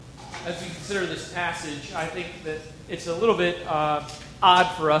as we consider this passage, I think that it's a little bit odd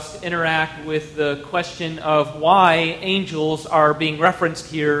for us to interact with the question of why angels are being referenced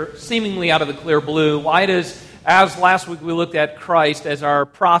here, seemingly out of the clear blue. Why does, as last week we looked at Christ as our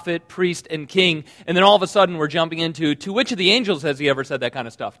prophet, priest, and king, and then all of a sudden we're jumping into, to which of the angels has he ever said that kind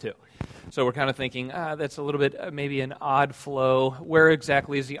of stuff to? So we're kind of thinking, that's a little bit maybe an odd flow. Where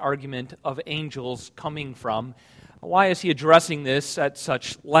exactly is the argument of angels coming from? Why is he addressing this at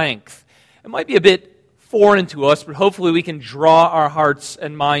such length? It might be a bit foreign to us, but hopefully we can draw our hearts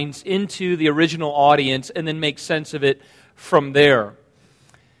and minds into the original audience and then make sense of it from there.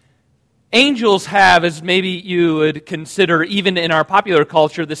 Angels have, as maybe you would consider, even in our popular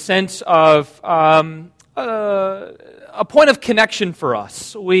culture, the sense of a point of connection for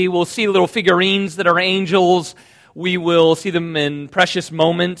us. We will see little figurines that are angels. We will see them in precious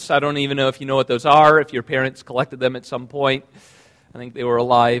moments. I don't even know if you know what those are, if your parents collected them at some point. I think they were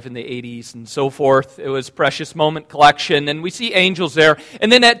alive in the 80s and so forth. It was precious moment collection, and we see angels there.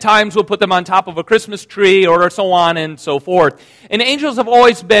 And then at times we'll put them on top of a Christmas tree or so on and so forth. And angels have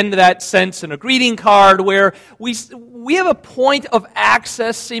always been to that sense in a greeting card where we have a point of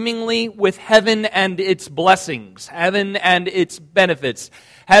access seemingly with heaven and its blessings, heaven and its benefits,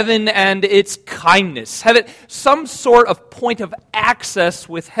 heaven and its kindness, heaven, some sort of point of access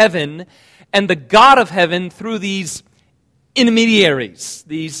with heaven and the God of heaven through these intermediaries,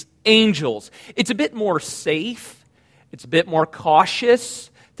 these angels. It's a bit more safe, it's a bit more cautious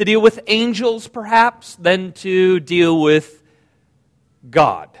to deal with angels perhaps than to deal with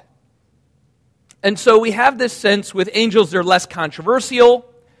God. And so we have this sense with angels, they're less controversial,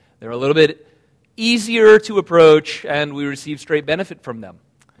 they're a little bit easier to approach, and we receive straight benefit from them.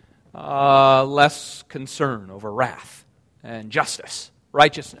 Less concern over wrath and justice,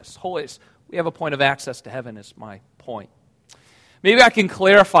 righteousness, holiness. We have a point of access to heaven is my point. Maybe I can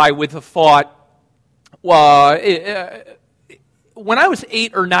clarify with a thought. When I was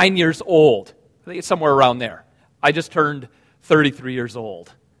 8 or 9 years old, I think it's somewhere around there, I just turned 33 years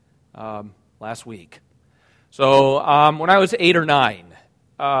old last week. So when I was 8 or 9,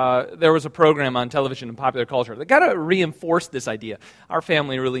 there was a program on television in popular culture that kind of reinforced this idea. Our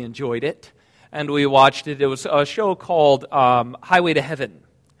family really enjoyed it, and we watched it. It was a show called Highway to Heaven.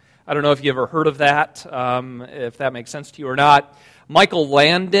 I don't know if you ever heard of that, if that makes sense to you or not. Michael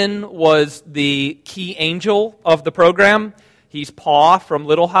Landon was the key angel of the program. He's Pa from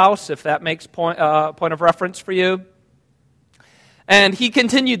Little House, if that makes point of reference for you. And he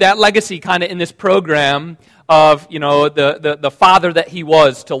continued that legacy kind of in this program of, you know, the father that he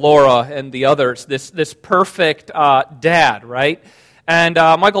was to Laura and the others, this perfect dad, right? And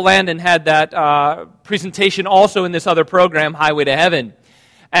Michael Landon had that presentation also in this other program, Highway to Heaven.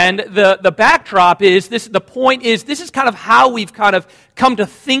 And the backdrop is this. The point is this is kind of how we've kind of come to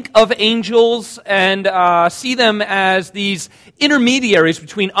think of angels and see them as these intermediaries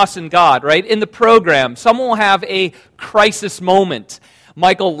between us and God. Right in the program, someone will have a crisis moment.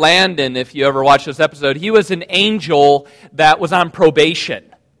 Michael Landon, if you ever watched this episode, he was an angel that was on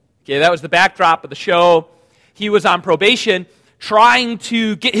probation. Okay, that was the backdrop of the show. He was on probation, trying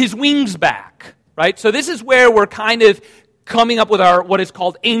to get his wings back. Right, so this is where we're kind of coming up with our what is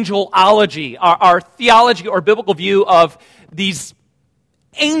called angelology, our theology or biblical view of these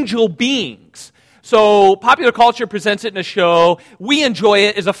angel beings. So popular culture presents it in a show. We enjoy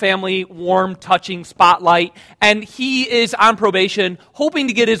it as a family, warm, touching spotlight. And he is on probation, hoping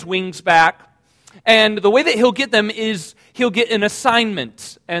to get his wings back. And the way that he'll get them is he'll get an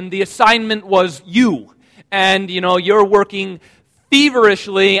assignment. And the assignment was you. And, you know, you're working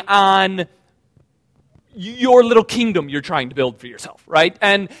feverishly on your little kingdom you're trying to build for yourself, right?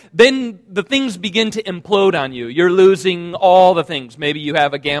 And then the things begin to implode on you. You're losing all the things. Maybe you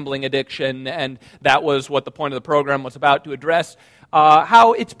have a gambling addiction, and that was what the point of the program was about, to address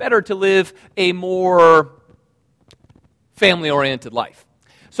how it's better to live a more family-oriented life.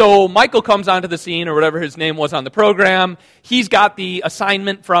 So Michael comes onto the scene, or whatever his name was on the program. He's got the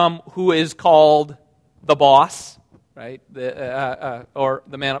assignment from who is called the boss, right, or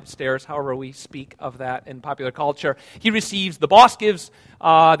the man upstairs, however we speak of that in popular culture. He receives, the boss gives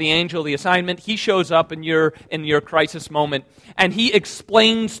the angel the assignment. He shows up in your crisis moment, and he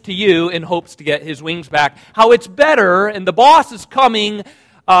explains to you, in hopes to get his wings back, how it's better, and the boss is coming,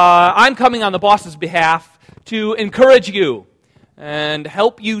 I'm coming on the boss's behalf to encourage you and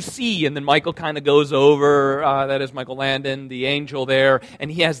help you see. And then Michael kind of goes over, that is Michael Landon, the angel there, and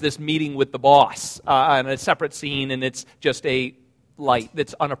he has this meeting with the boss on a separate scene, and it's just a light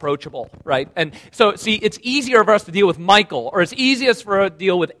that's unapproachable, right? And so, see, it's easier for us to deal with Michael, or it's easiest for us to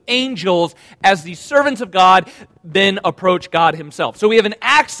deal with angels as the servants of God than approach God himself. So we have an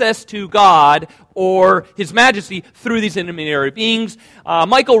access to God or his majesty through these intermediary beings.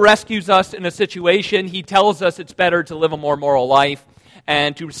 Michael rescues us in a situation. He tells us it's better to live a more moral life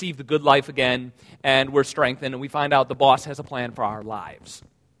and to receive the good life again, and we're strengthened, and we find out the boss has a plan for our lives.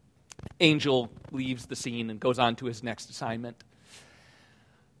 Angel leaves the scene and goes on to his next assignment.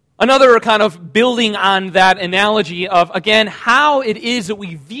 Another kind of building on that analogy of, again, how it is that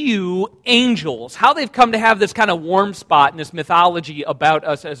we view angels, how they've come to have this kind of warm spot in this mythology about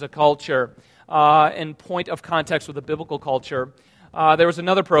us as a culture, in point of context with the biblical culture. There was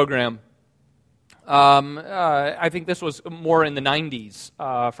another program. I think this was more in the 90s,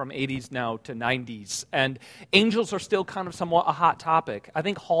 from 80s now to 90s. And angels are still kind of somewhat a hot topic. I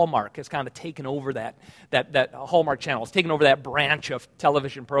think Hallmark has kind of taken over that Hallmark channel has taken over that branch of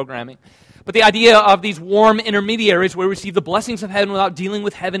television programming. But the idea of these warm intermediaries where we receive the blessings of heaven without dealing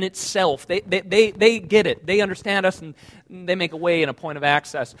with heaven itself. They get it. They understand us, and they make a way and a point of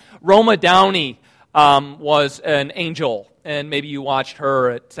access. Roma Downey was an angel, and maybe you watched her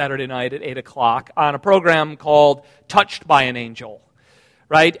at Saturday night at 8 o'clock on a program called Touched by an Angel,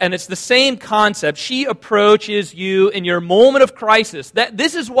 right? And it's the same concept. She approaches you in your moment of crisis.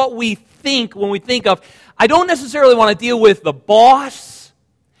 This is what we think when we think of, I don't necessarily want to deal with the boss.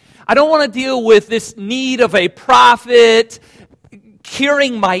 I don't want to deal with this need of a prophet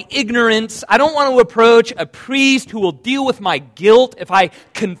curing my ignorance. I don't want to approach a priest who will deal with my guilt if I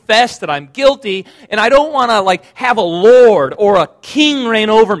confess that I'm guilty, and I don't want to have a lord or a king reign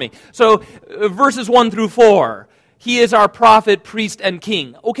over me. So verses 1 through 4, he is our prophet, priest, and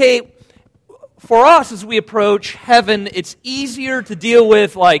king. Okay, for us as we approach heaven, it's easier to deal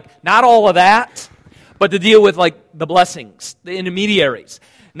with not all of that, but to deal with the blessings, the intermediaries.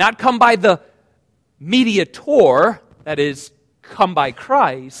 Not come by the mediator, that is, come by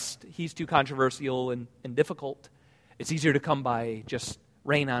Christ. He's too controversial and difficult. It's easier to come by just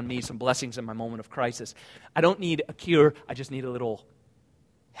rain on me some blessings in my moment of crisis. I don't need a cure. I just need a little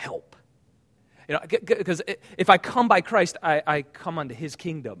help. Because if I come by Christ, I come unto his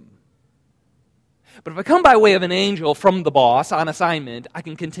kingdom. But if I come by way of an angel from the boss on assignment, I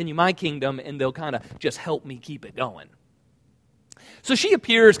can continue my kingdom, and they'll kind of just help me keep it going. So she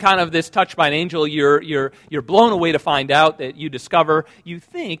appears kind of this touched by an angel. You're blown away to find out that you discover, you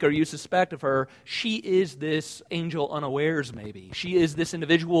think or you suspect of her, she is this angel unawares maybe. She is this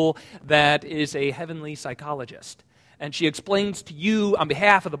individual that is a heavenly psychologist. And she explains to you on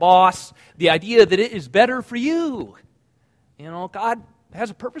behalf of the boss the idea that it is better for you. God has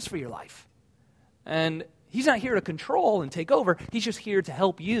a purpose for your life. And he's not here to control and take over. He's just here to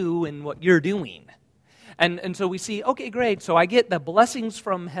help you in what you're doing. And so we see, okay, great, so I get the blessings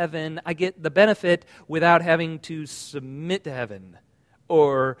from heaven, I get the benefit without having to submit to heaven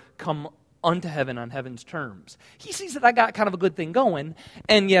or come unto heaven on heaven's terms. He sees that I got kind of a good thing going,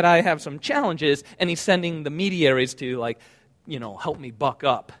 and yet I have some challenges, and he's sending the mediaries to, help me buck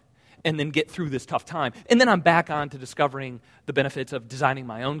up and then get through this tough time. And then I'm back on to discovering the benefits of designing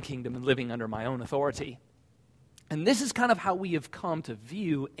my own kingdom and living under my own authority. And this is kind of how we have come to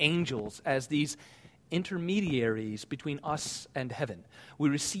view angels as these intermediaries between us and heaven. We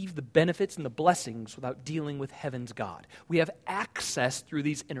receive the benefits and the blessings without dealing with heaven's God. We have access through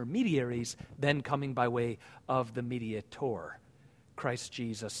these intermediaries, then coming by way of the mediator, Christ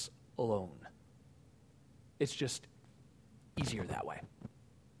Jesus alone. It's just easier that way.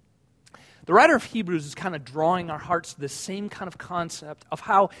 The writer of Hebrews is kind of drawing our hearts to the same kind of concept of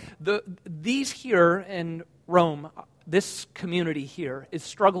how these here in Rome, this community here, is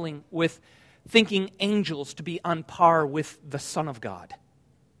struggling with thinking angels to be on par with the Son of God.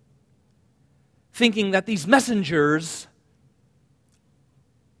 Thinking that these messengers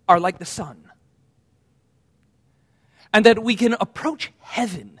are like the Son. And that we can approach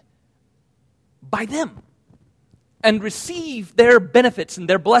heaven by them and receive their benefits and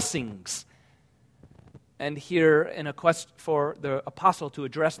their blessings. And here, in a quest for the apostle to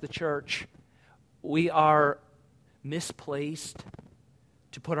address the church, we are misplaced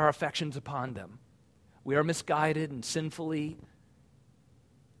to put our affections upon them. We are misguided and sinfully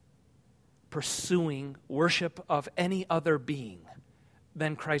pursuing worship of any other being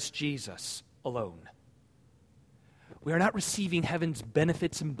than Christ Jesus alone. We are not receiving heaven's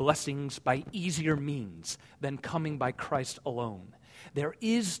benefits and blessings by easier means than coming by Christ alone. There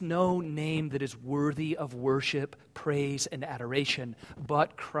is no name that is worthy of worship, praise, and adoration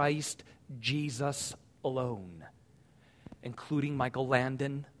but Christ Jesus alone, including Michael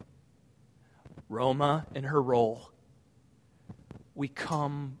Landon, Roma in her role. we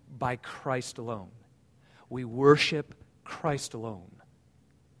come by Christ alone. We worship Christ alone.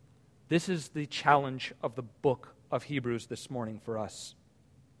 This is the challenge of the book of Hebrews this morning for us.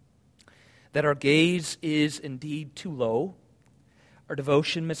 That our gaze is indeed too low, our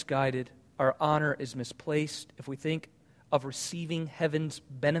devotion misguided, our honor is misplaced if we think of receiving heaven's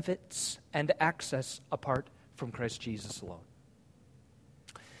benefits and access apart from Christ Jesus alone.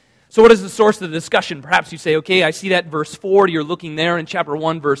 So what is the source of the discussion? Perhaps you say, okay, I see that in verse 4. You're looking there in chapter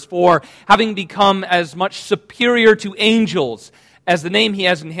 1, verse 4. Having become as much superior to angels as the name he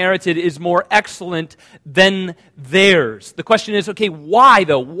has inherited is more excellent than theirs. The question is, okay, why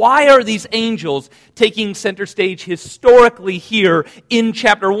though? Why are these angels taking center stage historically here in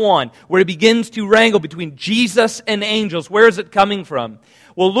chapter 1, where it begins to wrangle between Jesus and angels? Where is it coming from?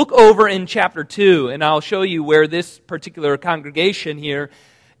 Well, look over in chapter 2, and I'll show you where this particular congregation here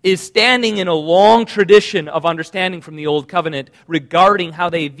is standing in a long tradition of understanding from the Old Covenant regarding how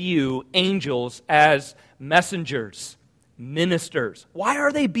they view angels as messengers, ministers. Why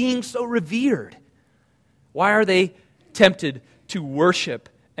are they being so revered? Why are they tempted to worship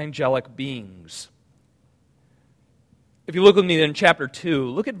angelic beings? If you look with me in chapter 2,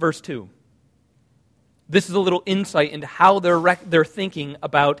 look at verse 2. This is a little insight into how they're thinking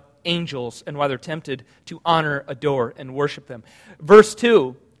about angels and why they're tempted to honor, adore, and worship them. Verse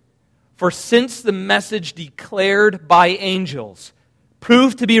 2, for since the message declared by angels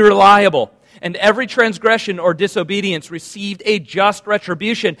proved to be reliable, and every transgression or disobedience received a just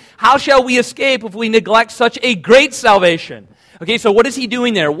retribution, how shall we escape if we neglect such a great salvation? Okay, so what is he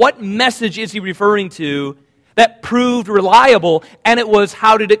doing there? What message is he referring to that proved reliable? And it was,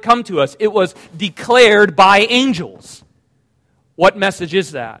 how did it come to us? It was declared by angels. What message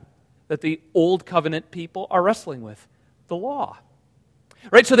is that? That the Old Covenant people are wrestling with? The law.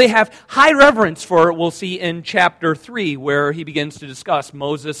 Right, so they have high reverence for, we'll see in chapter 3, where he begins to discuss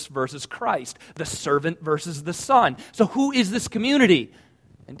Moses versus Christ, the servant versus the son. So who is this community?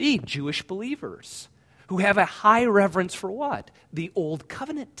 Indeed, Jewish believers who have a high reverence for what? The Old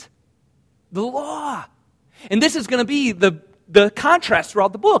Covenant, the law. And this is going to be the contrast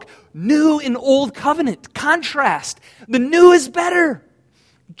throughout the book. New and Old Covenant, contrast. The new is better.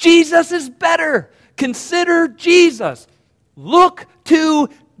 Jesus is better. Consider Jesus. Look to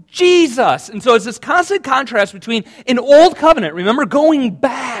Jesus. And so it's this constant contrast between an old covenant, remember, going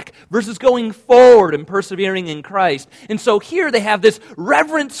back versus going forward and persevering in Christ. And so here they have this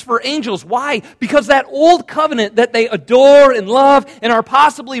reverence for angels. Why? Because that old covenant that they adore and love and are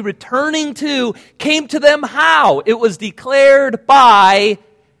possibly returning to came to them how? It was declared by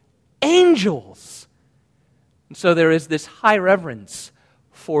angels. And so there is this high reverence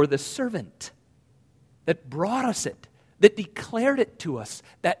for the servant that brought us it, that declared it to us,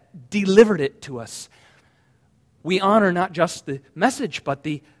 that delivered it to us. We honor not just the message, but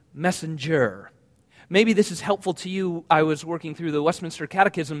the messenger. Maybe this is helpful to you. I was working through the Westminster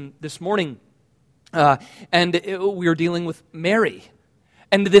Catechism this morning, and we were dealing with Mary,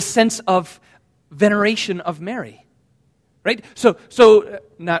 and this sense of veneration of Mary. Right? So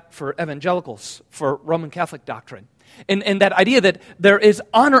not for evangelicals, for Roman Catholic doctrine. And that idea that there is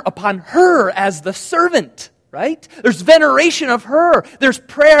honor upon her as the servant. Right? There's veneration of her. There's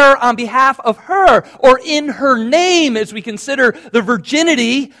prayer on behalf of her or in her name as we consider the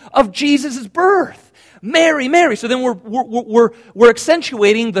virginity of Jesus' birth. Mary, Mary. So then we're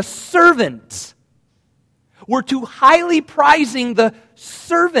accentuating the servant. We're too highly prizing the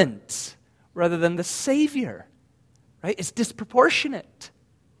servant rather than the Savior. Right? It's disproportionate.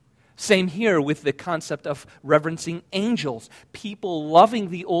 Same here with the concept of reverencing angels. People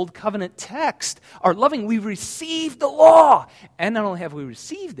loving the Old Covenant text are loving. We've received the law. And not only have we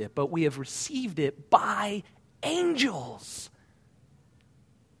received it, but we have received it by angels.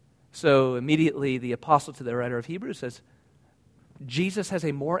 So immediately the apostle to the writer of Hebrews says, Jesus has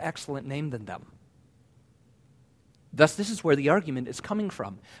a more excellent name than them. Thus, this is where the argument is coming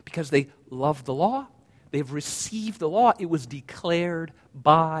from. Because they love the law. They've received the law. It was declared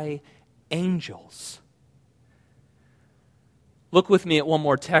by angels. Look with me at one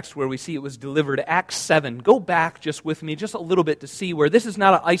more text where we see it was delivered. Acts 7. Go back just with me just a little bit to see where this is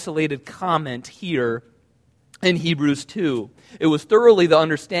not an isolated comment here in Hebrews 2. It was thoroughly the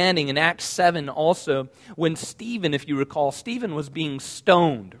understanding in Acts 7 also when Stephen, if you recall, Stephen was being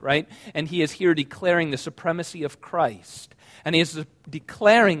stoned, right? And he is here declaring the supremacy of Christ. And he is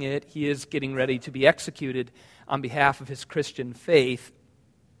declaring it, he is getting ready to be executed on behalf of his Christian faith.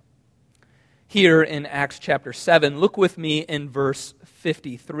 Here in Acts chapter 7, look with me in verse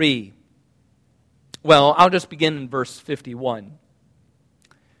 53. Well, I'll just begin in verse 51.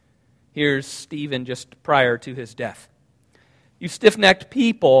 Here's Stephen just prior to his death. You stiff-necked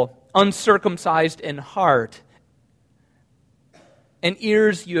people, uncircumcised in heart, and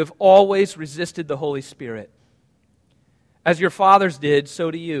ears, you have always resisted the Holy Spirit. As your fathers did, so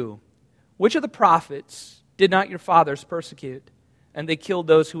do you. Which of the prophets did not your fathers persecute? And they killed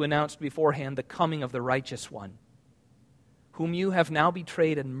those who announced beforehand the coming of the righteous one, whom you have now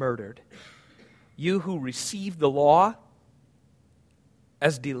betrayed and murdered. You who received the law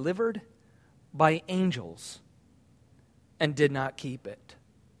as delivered by angels and did not keep it.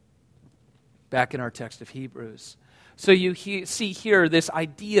 Back in our text of Hebrews. So you see here this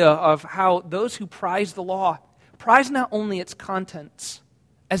idea of how those who prize the law prize not only its contents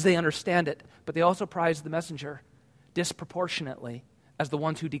as they understand it, but they also prize the messenger disproportionately as the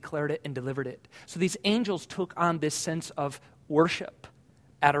ones who declared it and delivered it. So these angels took on this sense of worship,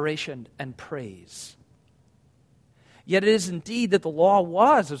 adoration, and praise. Yet it is indeed that the law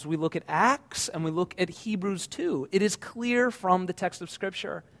was, as we look at Acts and we look at Hebrews 2, it is clear from the text of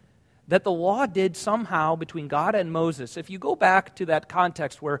Scripture that the law did somehow between God and Moses. If you go back to that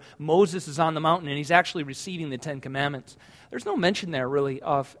context where Moses is on the mountain and he's actually receiving the Ten Commandments, there's no mention there really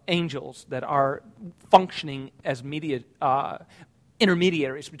of angels that are functioning as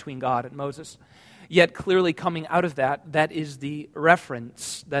intermediaries between God and Moses. Yet clearly coming out of that is the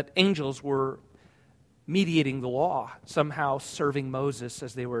reference that angels were mediating the law, somehow serving Moses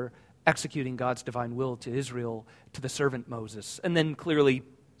as they were executing God's divine will to Israel, to the servant Moses. And then clearly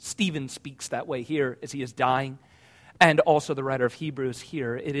Stephen speaks that way here as he is dying, and also the writer of Hebrews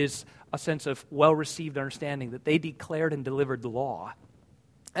here. It is a sense of well-received understanding that they declared and delivered the law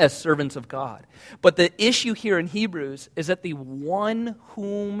as servants of God. But the issue here in Hebrews is that the one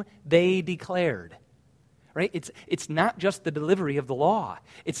whom they declared, right? It's not just the delivery of the law.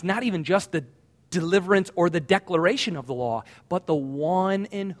 It's not even just the deliverance or the declaration of the law, but the one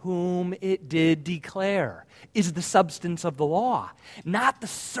in whom it did declare is the substance of the law. Not the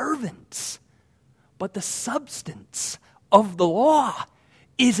servants, but the substance of the law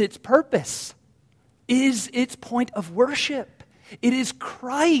is its purpose, is its point of worship. It is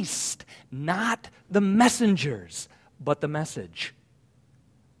Christ, not the messengers, but the message.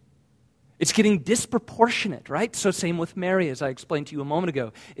 It's getting disproportionate, right? So same with Mary, as I explained to you a moment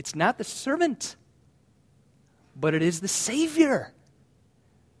ago. It's not the servant, but it is the Savior.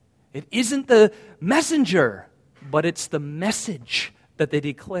 It isn't the messenger, but it's the message that they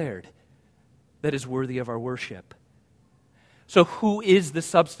declared that is worthy of our worship. So who is the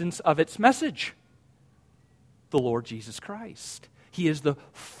substance of its message? The Lord Jesus Christ. He is the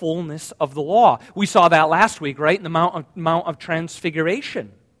fullness of the law. We saw that last week, right, in the Mount of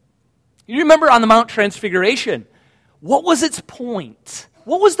Transfiguration. You remember on the Mount Transfiguration, what was its point?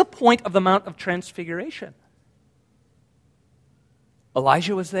 What was the point of the Mount of Transfiguration?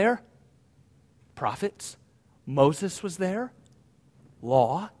 Elijah was there, prophets, Moses was there,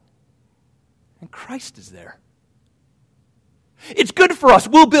 law, and Christ is there. It's good for us.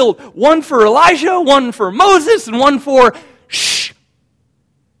 We'll build one for Elijah, one for Moses, and one for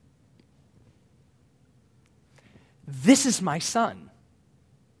This is my son.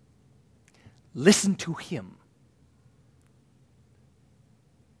 Listen to him.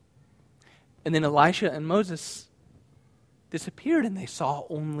 And then Elisha and Moses disappeared, and they saw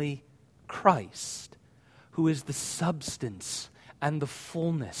only Christ, who is the substance and the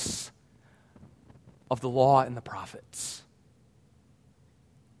fullness of the law and the prophets.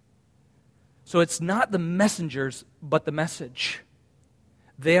 So it's not the messengers, but the message.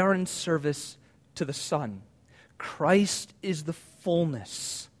 They are in service to the Son. Christ is the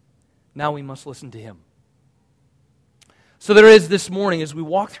fullness. Now we must listen to him. So there is this morning, as we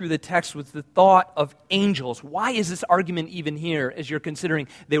walk through the text with the thought of angels, why is this argument even here as you're considering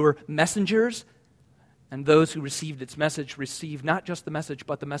they were messengers, and those who received its message received not just the message,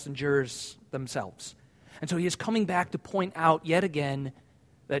 but the messengers themselves. And so he is coming back to point out yet again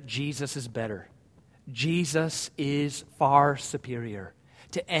that Jesus is better. Jesus is far superior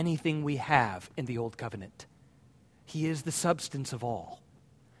to anything we have in the Old Covenant. He is the substance of all.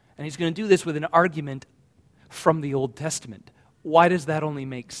 And he's going to do this with an argument from the Old Testament. Why does that only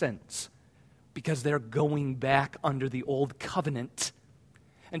make sense? Because they're going back under the Old Covenant.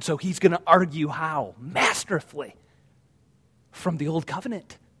 And so he's going to argue how? Masterfully. From the Old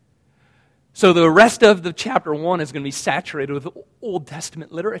Covenant. So the rest of the chapter 1 is going to be saturated with Old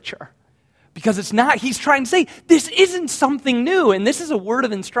Testament literature. Because it's not, he's trying to say, this isn't something new. And this is a word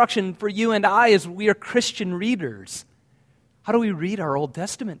of instruction for you and I as we are Christian readers. How do we read our Old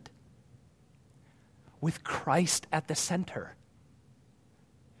Testament? With Christ at the center.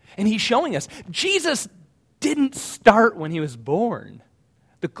 And he's showing us, Jesus didn't start when he was born.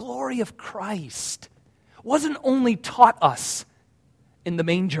 The glory of Christ wasn't only taught us in the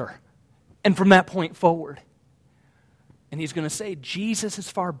manger. And from that point forward. And he's going to say, Jesus is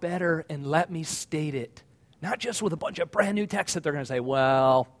far better, and let me state it. Not just with a bunch of brand new texts that they're going to say,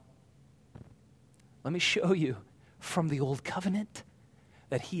 well, let me show you from the Old Covenant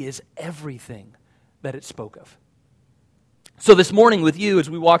that he is everything that it spoke of. So this morning with you, as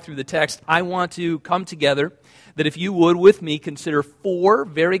we walk through the text, I want to come together that if you would, with me, consider 4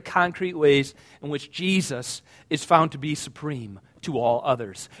 very concrete ways in which Jesus is found to be supreme to all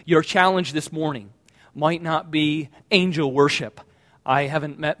others. Your challenge this morning might not be angel worship. I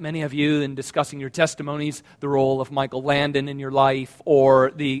haven't met many of you in discussing your testimonies, the role of Michael Landon in your life,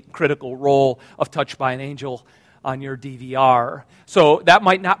 or the critical role of Touched by an Angel on your DVR. So that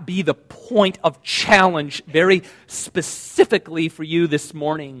might not be the point of challenge very specifically for you this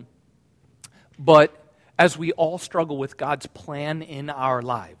morning. But as we all struggle with God's plan in our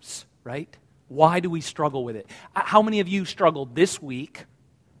lives, right? Why do we struggle with it? How many of you struggled this week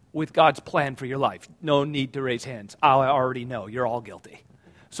with God's plan for your life? No need to raise hands. I already know you're all guilty.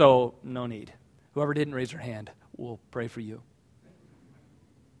 So no need. Whoever didn't raise their hand, we'll pray for you.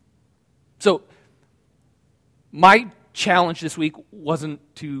 So my challenge this week wasn't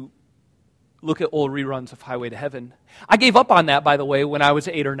to look at old reruns of Highway to Heaven. I gave up on that, by the way, when I was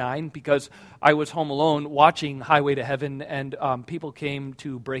 8 or 9 because I was home alone watching Highway to Heaven, and people came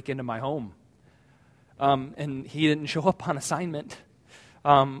to break into my home. And he didn't show up on assignment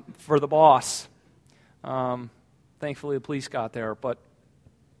for the boss. Thankfully, the police got there. But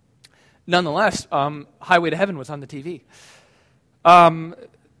nonetheless, Highway to Heaven was on the TV.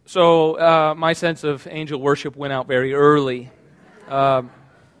 So my sense of angel worship went out very early.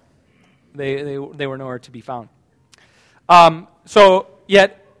 They were nowhere to be found. So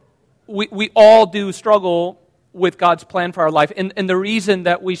yet we all do struggle with God's plan for our life. And the reason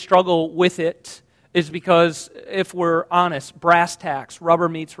that we struggle with it is because, if we're honest, brass tacks, rubber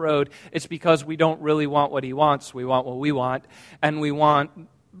meets road, it's because we don't really want what he wants. We want what we want. And we want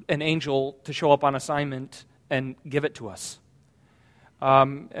an angel to show up on assignment and give it to us.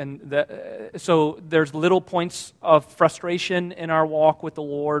 So there's little points of frustration in our walk with the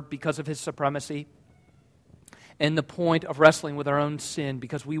Lord because of his supremacy, and the point of wrestling with our own sin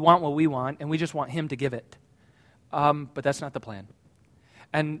because we want what we want and we just want him to give it. But that's not the plan.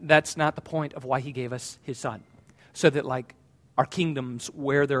 And that's not the point of why he gave us his son. So that like our kingdoms,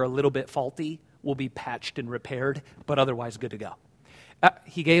 where they're a little bit faulty, will be patched and repaired, but otherwise good to go.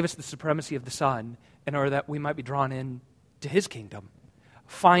 He gave us the supremacy of the Son in order that we might be drawn in to his kingdom.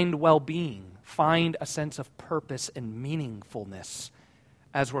 Find well-being, find a sense of purpose and meaningfulness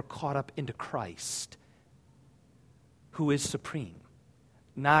as we're caught up into Christ, who is supreme,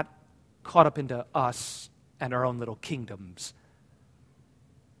 not caught up into us and our own little kingdoms.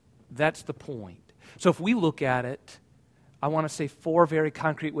 That's the point. So if we look at it, I want to say 4 very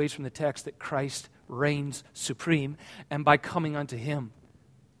concrete ways from the text that Christ reigns supreme, and by coming unto him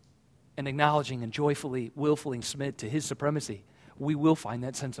and acknowledging and joyfully, willfully submit to his supremacy, we will find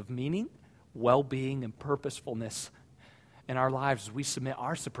that sense of meaning, well-being, and purposefulness in our lives as we submit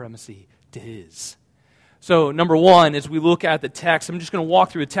our supremacy to his. So, number 1, as we look at the text, I'm just going to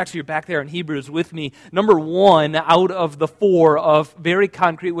walk through a text. You're back there in Hebrews with me. Number 1 out of the 4 of very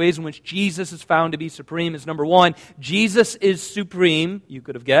concrete ways in which Jesus is found to be supreme is number 1, Jesus is supreme, you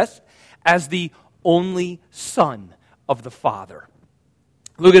could have guessed, as the only Son of the Father.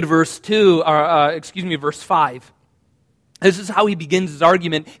 Look at verse 5. This is how he begins his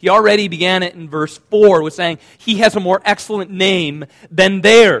argument. He already began it in verse 4 with saying, he has a more excellent name than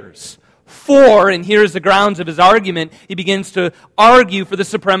theirs. 4, and here's the grounds of his argument, he begins to argue for the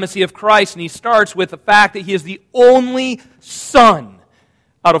supremacy of Christ, and he starts with the fact that he is the only Son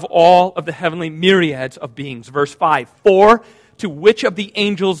out of all of the heavenly myriads of beings. Verse 5, 4, to which of the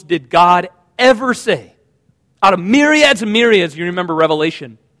angels did God ever say? Out of myriads and myriads, you remember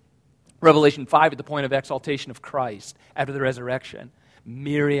Revelation 5 at the point of exaltation of Christ after the resurrection.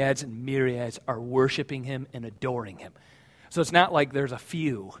 Myriads and myriads are worshiping him and adoring him. So it's not like there's a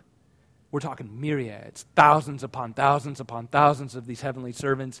few. We're talking myriads, thousands upon thousands upon thousands of these heavenly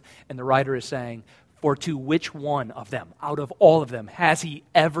servants. And the writer is saying, for to which one of them, out of all of them, has he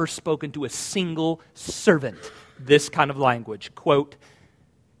ever spoken to a single servant this kind of language? Quote,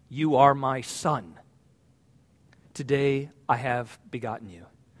 you are my son. Today I have begotten you.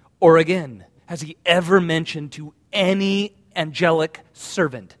 Or again, has he ever mentioned to any angelic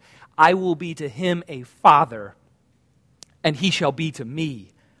servant, I will be to him a father, and he shall be to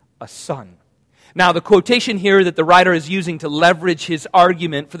me a son. Now, the quotation here that the writer is using to leverage his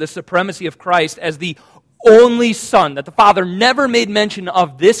argument for the supremacy of Christ as the only Son, that the Father never made mention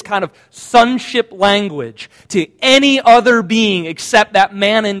of this kind of sonship language to any other being except that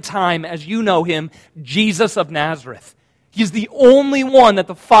man in time, as you know him, Jesus of Nazareth. He's the only one that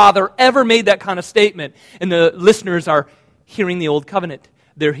the Father ever made that kind of statement. And the listeners are hearing the Old Covenant.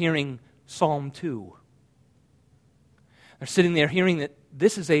 They're hearing Psalm 2. They're sitting there hearing that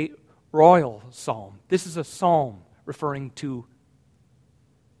this is a royal psalm. This is a psalm referring to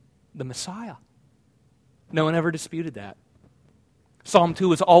the Messiah. No one ever disputed that. Psalm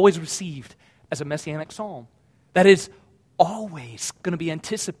 2 is always received as a messianic psalm. That is always going to be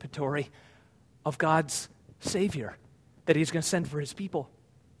anticipatory of God's Savior that He's going to send for His people.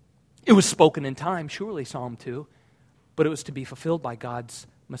 It was spoken in time, surely, Psalm 2, but it was to be fulfilled by God's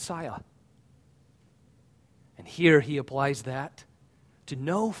Messiah. And here He applies that to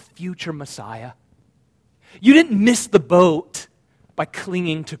no future Messiah. You didn't miss the boat by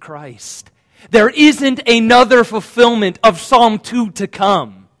clinging to Christ. There isn't another fulfillment of Psalm 2 to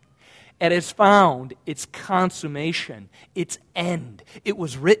come. It has found its consummation, its end. It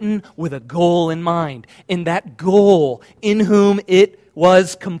was written with a goal in mind. And that goal, in whom it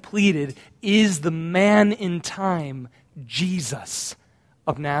was completed, is the man in time, Jesus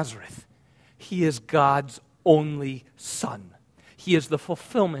of Nazareth. He is God's only Son. He is the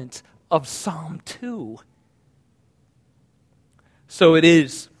fulfillment of Psalm 2. So it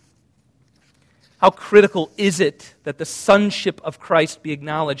is. How critical is it that the sonship of Christ be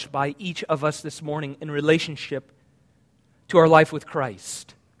acknowledged by each of us this morning in relationship to our life with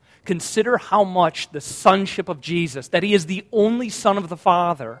Christ? Consider how much the sonship of Jesus, that He is the only Son of the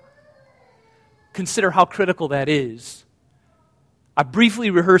Father, consider how critical that is. I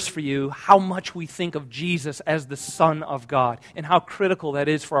briefly rehearsed for you how much we think of Jesus as the Son of God and how critical that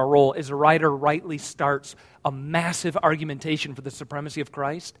is for our role as a writer rightly starts a massive argumentation for the supremacy of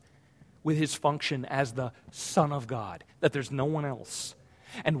Christ with His function as the Son of God, that there's no one else.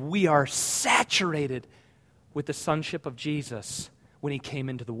 And we are saturated with the sonship of Jesus when He came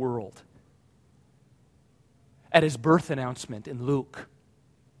into the world. At His birth announcement in Luke,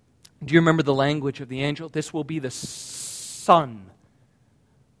 do you remember the language of the angel? This will be the Son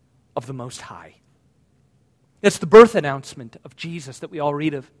of the Most High. It's the birth announcement of Jesus that we all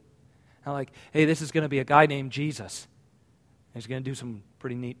read of. Now, like, hey, this is going to be a guy named Jesus. He's going to do some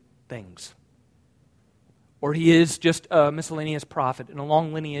pretty neat things. Or he is just a miscellaneous prophet in a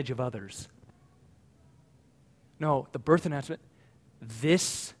long lineage of others. No, the birth announcement,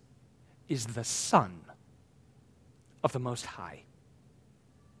 this is the Son of the Most High.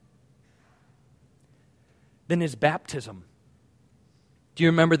 Then His baptism. Do you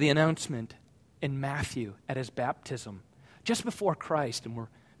remember the announcement in Matthew at His baptism? Just before Christ, and we're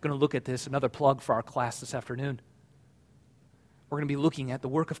going to look at this, another plug for our class this afternoon. We're going to be looking at the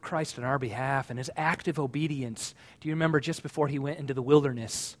work of Christ on our behalf and His active obedience. Do you remember just before He went into the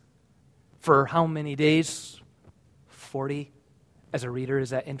wilderness? For how many days? 40? As a reader, is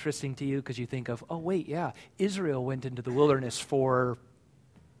that interesting to you? Because you think of, oh wait, yeah, Israel went into the wilderness for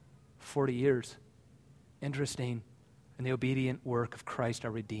 40 years. Interesting. And the obedient work of Christ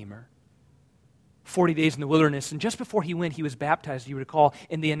our Redeemer. 40 days in the wilderness, and just before He went, He was baptized, you recall,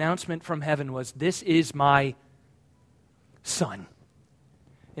 and the announcement from heaven was, this is my Son,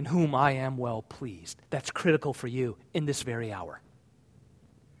 in whom I am well pleased. That's critical for you in this very hour.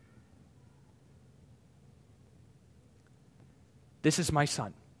 This is my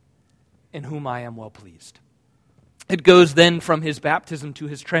Son, in whom I am well pleased. It goes then from His baptism to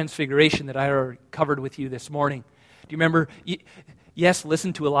His transfiguration that I already covered with you this morning. Do you remember? Yes,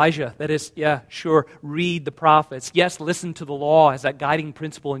 listen to Elijah. That is, yeah, sure, read the prophets. Yes, listen to the law as that guiding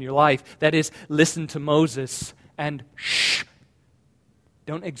principle in your life. That is, listen to Moses. And shh,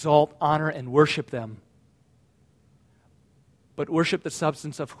 don't exalt, honor, and worship them, but worship the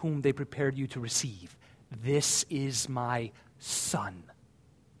substance of whom they prepared you to receive. This is my Son.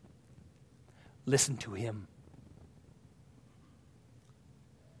 Listen to Him.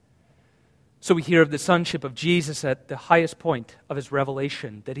 So we hear of the sonship of Jesus at the highest point of His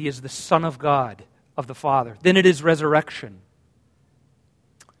revelation, that He is the Son of God, of the Father. Then it is resurrection.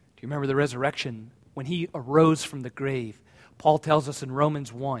 Do you remember the resurrection? When He arose from the grave, Paul tells us in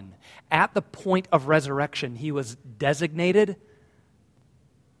Romans 1, at the point of resurrection, He was designated,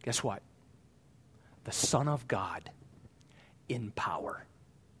 guess what? The Son of God in power.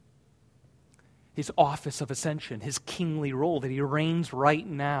 His office of ascension, His kingly role, that He reigns right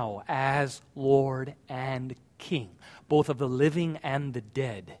now as Lord and King, both of the living and the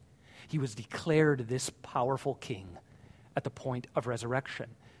dead. He was declared this powerful King at the point of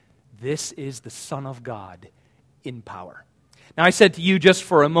resurrection. This is the Son of God in power. Now, I said to you just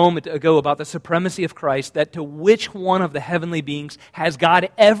for a moment ago about the supremacy of Christ, that to which one of the heavenly beings has God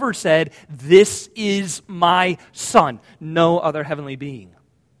ever said, "This is my Son"? No other heavenly being.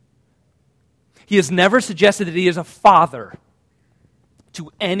 He has never suggested that he is a father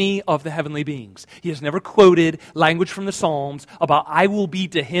to any of the heavenly beings. He has never quoted language from the Psalms about, "I will be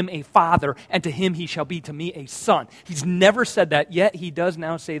to him a father, and to him he shall be to me a son." He's never said that, yet he does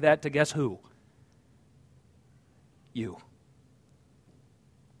now say that to guess who? You.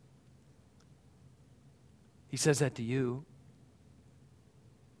 He says that to you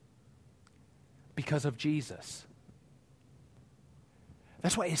because of Jesus.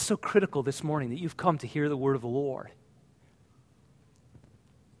 That's why it's so critical this morning that you've come to hear the word of the Lord.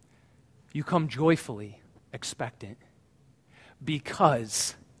 You come joyfully expectant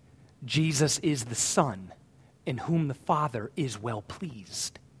because Jesus is the Son in whom the Father is well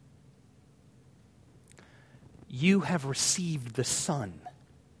pleased. You have received the Son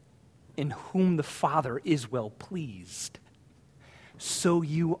in whom the Father is well pleased. So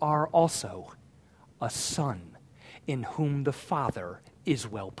you are also a son in whom the Father is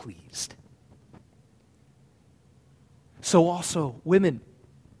well pleased. So also, women,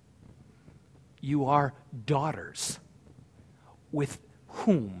 you are daughters with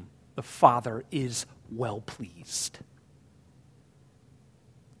whom the Father is well pleased.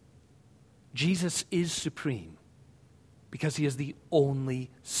 Jesus is supreme because he is the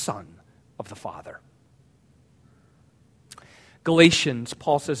only Son of the Father. Galatians,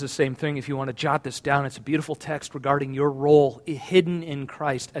 Paul says the same thing. If you want to jot this down, it's a beautiful text regarding your role hidden in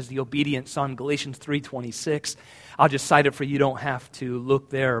Christ as the obedient son. Galatians 3:26. I'll just cite it for you. You don't have to look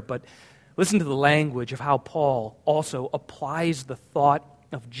there. But listen to the language of how Paul also applies the thought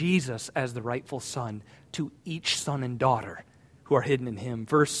of Jesus as the rightful son to each son and daughter who are hidden in him.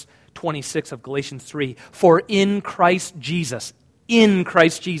 Verse 26 of Galatians 3. For in Christ Jesus,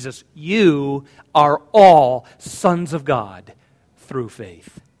 you are all sons of God through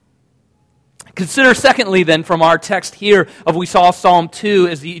faith. Consider secondly then from our text here of we saw Psalm 2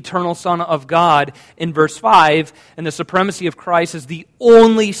 as the eternal Son of God in verse 5 and the supremacy of Christ as the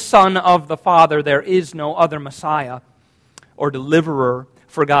only Son of the Father. There is no other Messiah or deliverer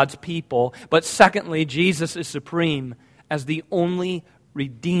for God's people. But secondly, Jesus is supreme as the only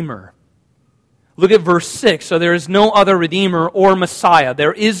Redeemer. Look at verse 6. So there is no other Redeemer or Messiah.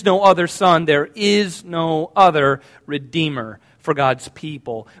 There is no other Son. There is no other Redeemer for God's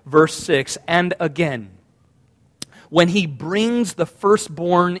people. Verse 6, and again, when he brings the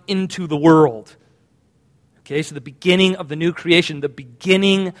firstborn into the world. Okay, so the beginning of the new creation, the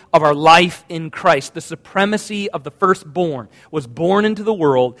beginning of our life in Christ, the supremacy of the firstborn was born into the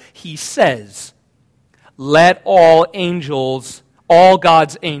world. He says, let all angels, all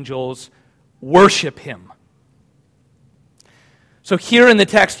God's angels, worship him. So here in the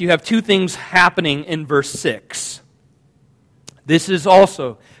text you have two things happening in verse 6. This is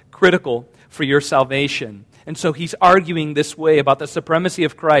also critical for your salvation. And so he's arguing this way about the supremacy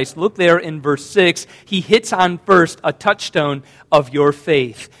of Christ. Look there in verse 6. He hits on first a touchstone of your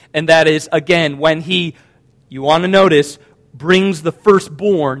faith. And that is, again, when he, you want to notice, brings the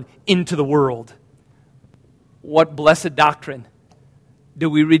firstborn into the world. What blessed doctrine do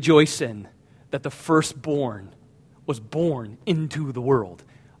we rejoice in, that the firstborn was born into the world,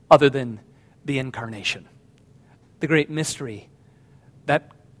 other than the incarnation. The great mystery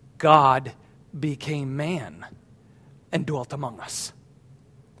that God became man and dwelt among us.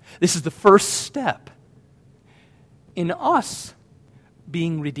 This is the first step in us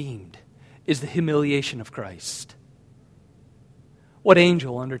being redeemed, is the humiliation of Christ. What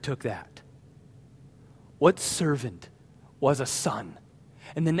angel undertook that? What servant was a son?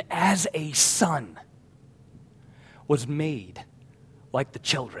 And then as a son was made like the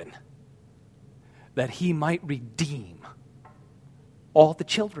children, that he might redeem all the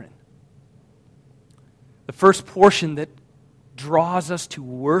children. The first portion that draws us to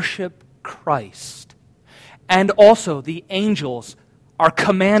worship Christ, and also the angels are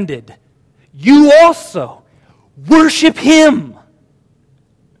commanded, you also worship him,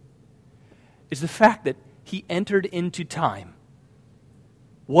 is the fact that he entered into time,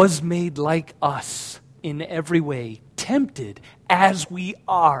 was made like us in every way, tempted as we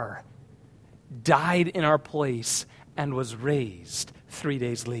are, died in our place, and was raised 3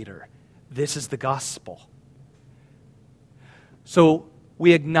 days later. This is the gospel. So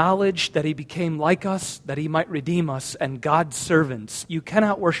we acknowledge that he became like us, that he might redeem us, and God's servants, you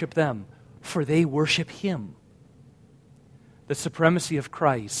cannot worship them, for they worship him. The supremacy of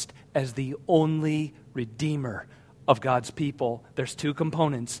Christ as the only Redeemer of God's people. There's two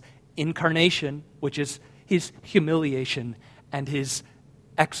components: incarnation, which is his humiliation, and his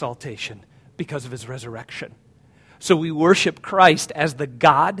exaltation because of his resurrection. So we worship Christ as the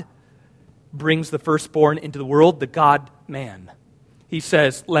God brings the firstborn into the world, the God-man. He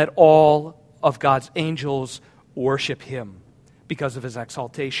says, let all of God's angels worship him because of his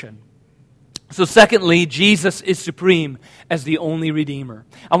exaltation. So secondly, Jesus is supreme as the only Redeemer.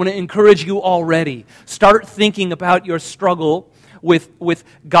 I want to encourage you already. Start thinking about your struggle with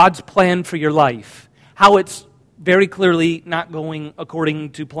God's plan for your life. How it's very clearly not going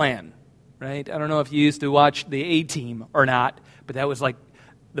according to plan, right? I don't know if you used to watch the A-Team or not, but that was like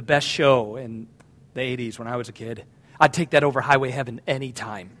the best show in the 80s when I was a kid. I'd take that over Highway Heaven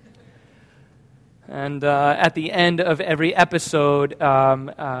anytime. And at the end of every episode,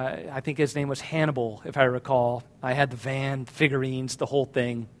 I think his name was Hannibal, if I recall. I had the van, figurines, the whole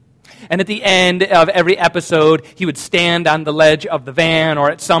thing. And at the end of every episode, he would stand on the ledge of the van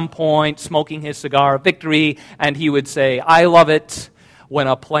or at some point smoking his cigar of victory, and he would say, I love it when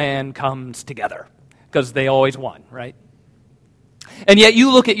a plan comes together. Because they always won, right? And yet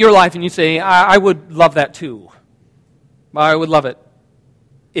you look at your life and you say, I would love that too. I would love it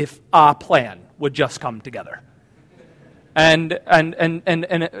if a plan would just come together. And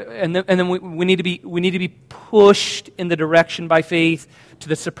then we need to be pushed in the direction by faith to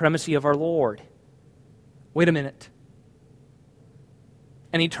the supremacy of our Lord. Wait a minute.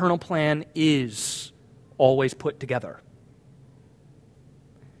 An eternal plan is always put together.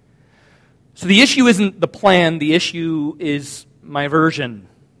 So the issue isn't the plan, the issue is my version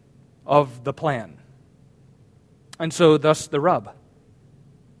of the plan. And so thus the rub.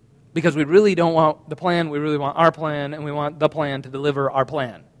 Because we really don't want the plan, we really want our plan, and we want the plan to deliver our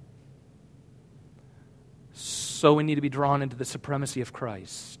plan. So we need to be drawn into the supremacy of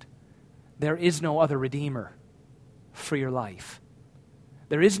Christ. There is no other Redeemer for your life.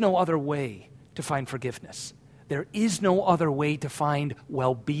 There is no other way to find forgiveness. There is no other way to find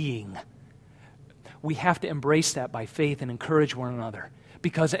well-being. We have to embrace that by faith and encourage one another.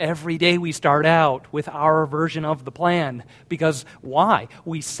 Because every day we start out with our version of the plan. Because why?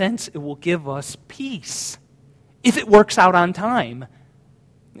 We sense it will give us peace. If it works out on time,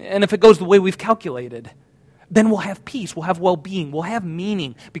 and if it goes the way we've calculated, then we'll have peace, we'll have well-being, we'll have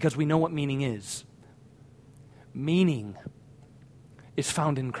meaning, because we know what meaning is. Meaning is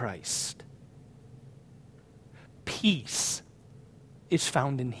found in Christ. Peace is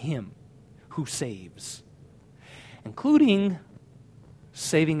found in Him who saves, including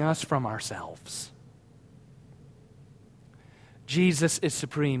saving us from ourselves. Jesus is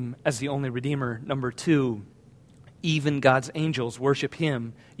supreme as the only Redeemer. Number 2, even God's angels worship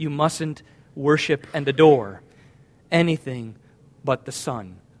Him. You mustn't worship and adore anything but the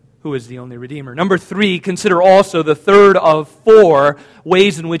Son, who is the only Redeemer. Number 3, consider also the third of 4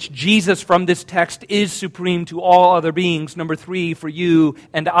 ways in which Jesus from this text is supreme to all other beings. Number 3, for you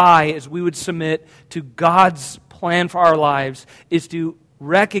and I, as we would submit to God's plan for our lives, is to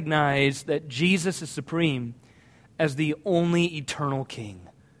recognize that Jesus is supreme as the only eternal King.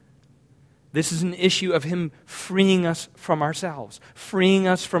 This is an issue of Him freeing us from ourselves, freeing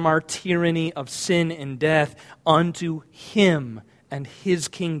us from our tyranny of sin and death unto Him and His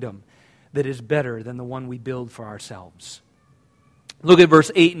kingdom that is better than the one we build for ourselves. Look at verse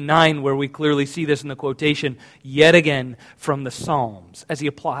 8 and 9 where we clearly see this in the quotation yet again from the Psalms as He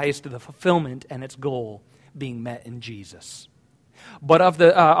applies to the fulfillment and its goal being met in Jesus. But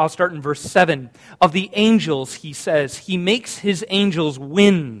I'll start in verse 7. Of the angels, He says, He makes His angels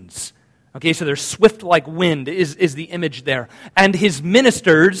winds. Okay, so they're swift like wind is the image there. And His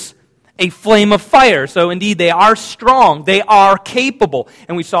ministers, a flame of fire. So indeed, they are strong. They are capable.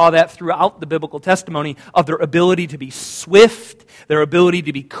 And we saw that throughout the biblical testimony of their ability to be swift, their ability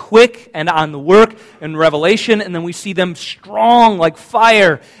to be quick and on the work in Revelation. And then we see them strong like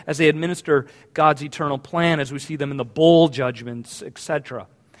fire as they administer God's eternal plan, as we see them in the bowl judgments, etc.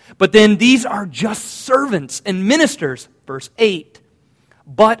 But then these are just servants and ministers, verse 8,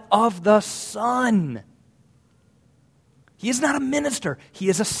 but of the Son. He is not a minister. He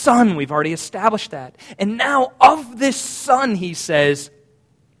is a son. We've already established that. And now of this Son, He says,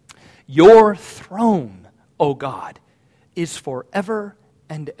 your throne, O God, is forever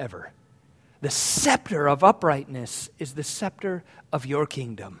and ever. The scepter of uprightness is the scepter of your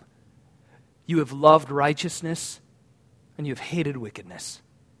kingdom. You have loved righteousness and you have hated wickedness.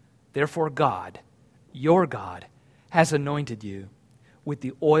 Therefore God, your God, has anointed you with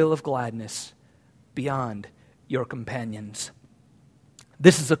the oil of gladness beyond your companions.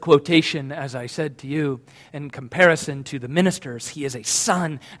 This is a quotation, as I said to you, in comparison to the ministers. He is a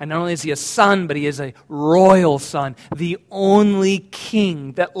son, and not only is He a son, but He is a royal son, the only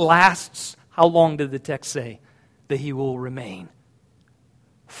king that lasts, how long did the text say? that he will remain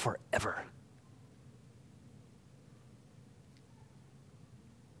forever.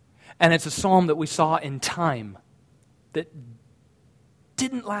 And it's a psalm that we saw in time that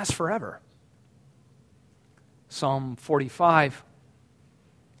didn't last forever. Psalm 45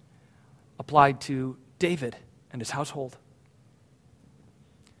 applied to David and his household.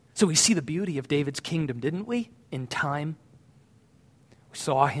 So we see the beauty of David's kingdom, didn't we? In time. We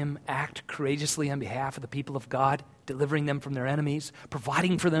saw him act courageously on behalf of the people of God, delivering them from their enemies,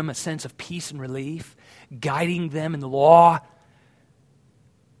 providing for them a sense of peace and relief, guiding them in the law.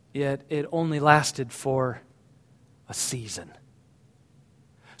 Yet it only lasted for a season.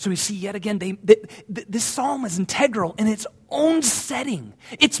 So we see yet again, this psalm is integral in its own setting.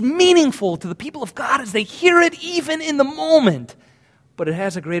 It's meaningful to the people of God as they hear it even in the moment. But it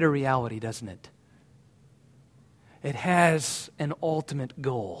has a greater reality, doesn't it? It has an ultimate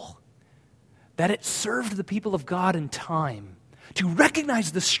goal. That it served the people of God in time to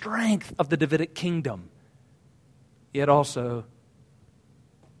recognize the strength of the Davidic kingdom. Yet also,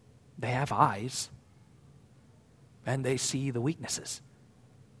 they have eyes and they see the weaknesses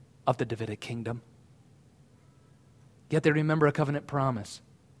of the Davidic kingdom. Yet they remember a covenant promise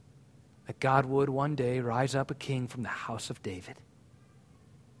that God would one day rise up a king from the house of David.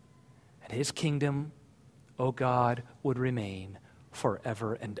 And his kingdom, O God, would remain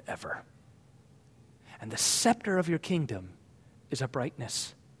forever and ever. And the scepter of your kingdom is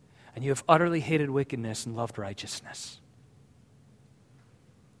uprightness, and you have utterly hated wickedness and loved righteousness.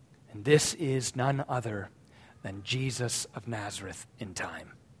 And this is none other than Jesus of Nazareth in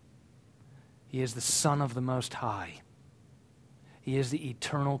time. He is the Son of the Most High. He is the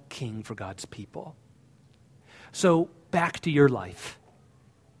eternal King for God's people. So, back to your life.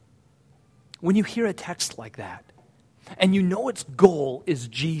 When you hear a text like that, and you know its goal is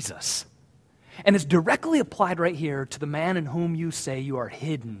Jesus, and it's directly applied right here to the man in whom you say you are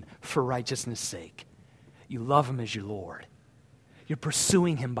hidden for righteousness' sake. You love him as your Lord. You're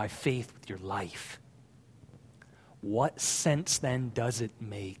pursuing him by faith with your life. What sense then does it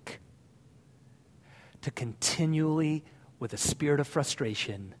make to continually, with a spirit of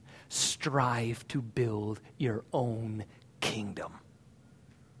frustration, strive to build your own kingdom?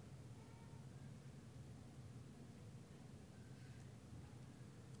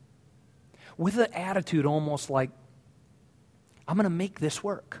 With an attitude almost like, I'm going to make this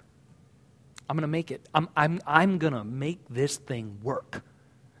work. I'm going to make it. I'm going to make this thing work.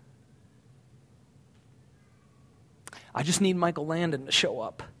 I just need Michael Landon to show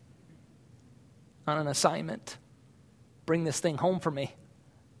up on an assignment. Bring this thing home for me.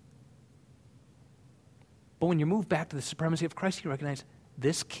 But when you move back to the supremacy of Christ, you recognize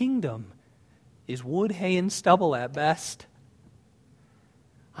this kingdom is wood, hay, and stubble at best.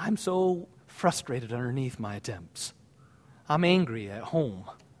 I'm so frustrated underneath my attempts. I'm angry at home.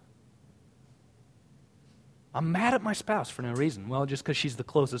 I'm mad at my spouse for no reason. Well, just because she's the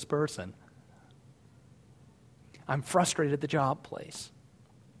closest person. I'm frustrated at the job place.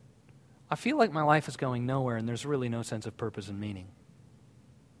 I feel like my life is going nowhere and there's really no sense of purpose and meaning.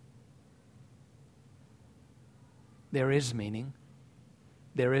 There is meaning.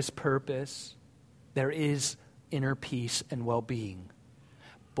 There is purpose. There is inner peace and well-being.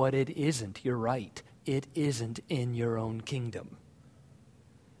 But it isn't, you're right, it isn't in your own kingdom.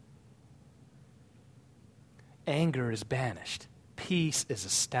 Anger is banished. Peace is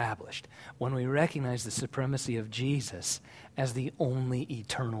established when we recognize the supremacy of Jesus as the only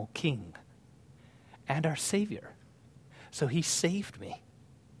eternal King and our Savior. So he saved me,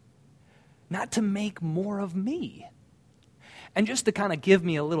 not to make more of me, and just to kind of give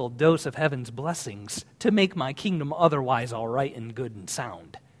me a little dose of heaven's blessings to make my kingdom otherwise all right and good and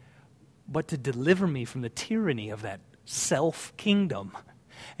sound, but to deliver me from the tyranny of that self-kingdom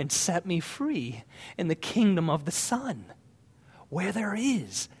and set me free in the kingdom of the Son, where there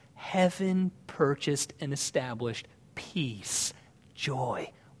is heaven-purchased and established peace, joy,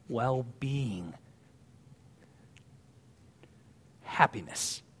 well-being,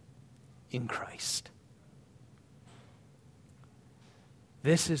 happiness in Christ.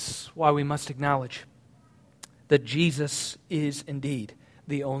 This is why we must acknowledge that Jesus is indeed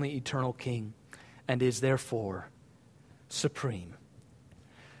the only eternal King and is therefore supreme.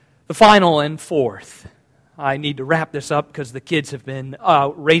 The final and fourth, I need to wrap this up because the kids have been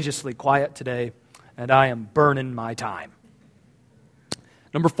outrageously quiet today and I am burning my time.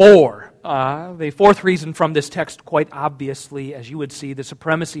 Number 4, the fourth reason from this text, quite obviously, as you would see, the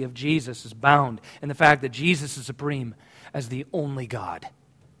supremacy of Jesus is bound in the fact that Jesus is supreme as the only God.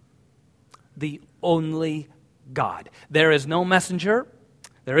 The only God. There is no messenger,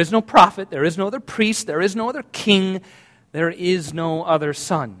 There is no prophet, there is no other priest, there is no other king, there is no other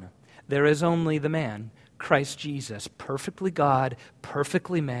son. There is only the man, Christ Jesus, perfectly God,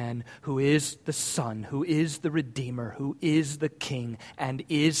 perfectly man, who is the Son, who is the Redeemer, who is the King, and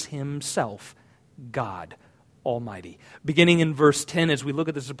is himself God Almighty. Beginning in verse 10, as we look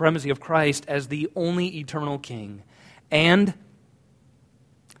at the supremacy of Christ as the only eternal King. And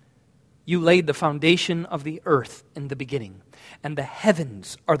you laid the foundation of the earth in the beginning, and the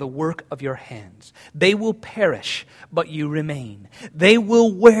heavens are the work of your hands. They will perish, but you remain. They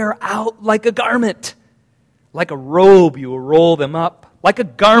will wear out like a garment. Like a robe, you will roll them up. Like a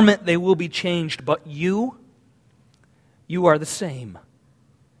garment, they will be changed. But you are the same,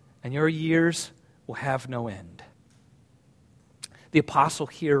 and your years will have no end. The apostle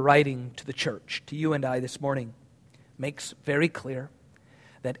here, writing to the church, to you and I this morning, makes very clear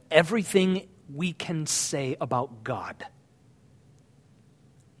that everything we can say about God,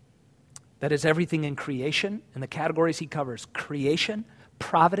 that is everything in creation, and the categories he covers: creation,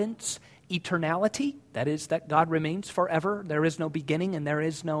 providence, eternality, that is, that God remains forever, there is no beginning and there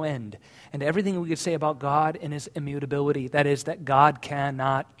is no end. And everything we could say about God in his immutability, that is, that God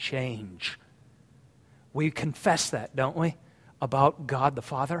cannot change. We confess that, don't we, about God the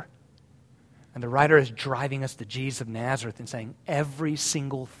Father? And the writer is driving us to Jesus of Nazareth and saying every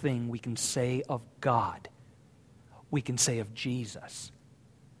single thing we can say of God, we can say of Jesus.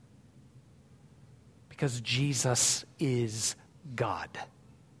 Because Jesus is God.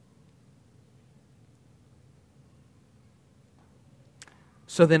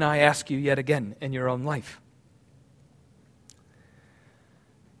 So then I ask you yet again in your own life,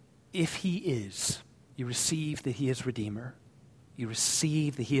 if he is, you receive that he is Redeemer, you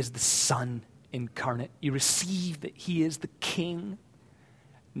receive that he is the Son incarnate, you receive that he is the King,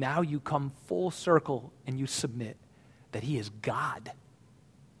 now you come full circle and you submit that he is God.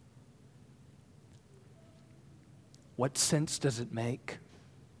 What sense does it make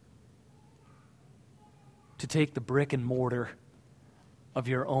to take the brick and mortar of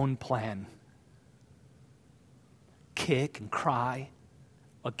your own plan, kick and cry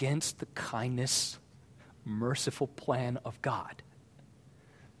against the kindness, merciful plan of God,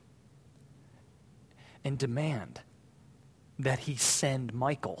 and demand that he send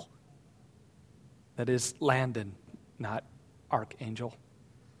Michael, that is Landon, not Archangel,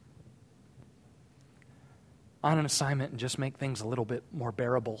 on an assignment and just make things a little bit more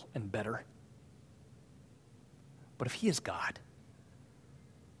bearable and better? But if he is God,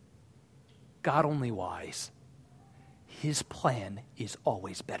 God only wise, his plan is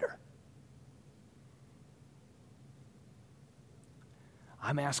always better.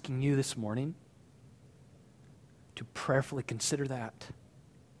 I'm asking you this morning to prayerfully consider that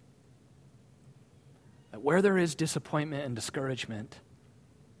where there is disappointment and discouragement,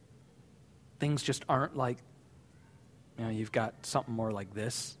 things just aren't like, you've got something more like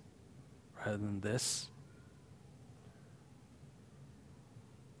this rather than this.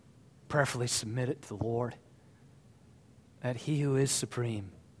 Prayerfully submit it to the Lord, that he who is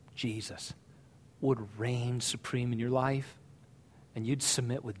supreme, Jesus, would reign supreme in your life, and you'd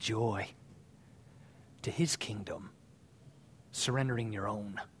submit with joy to his kingdom, surrendering your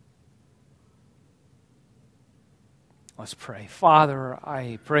own. Let's pray. Father,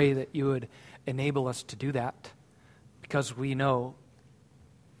 I pray that you would enable us to do that, because we know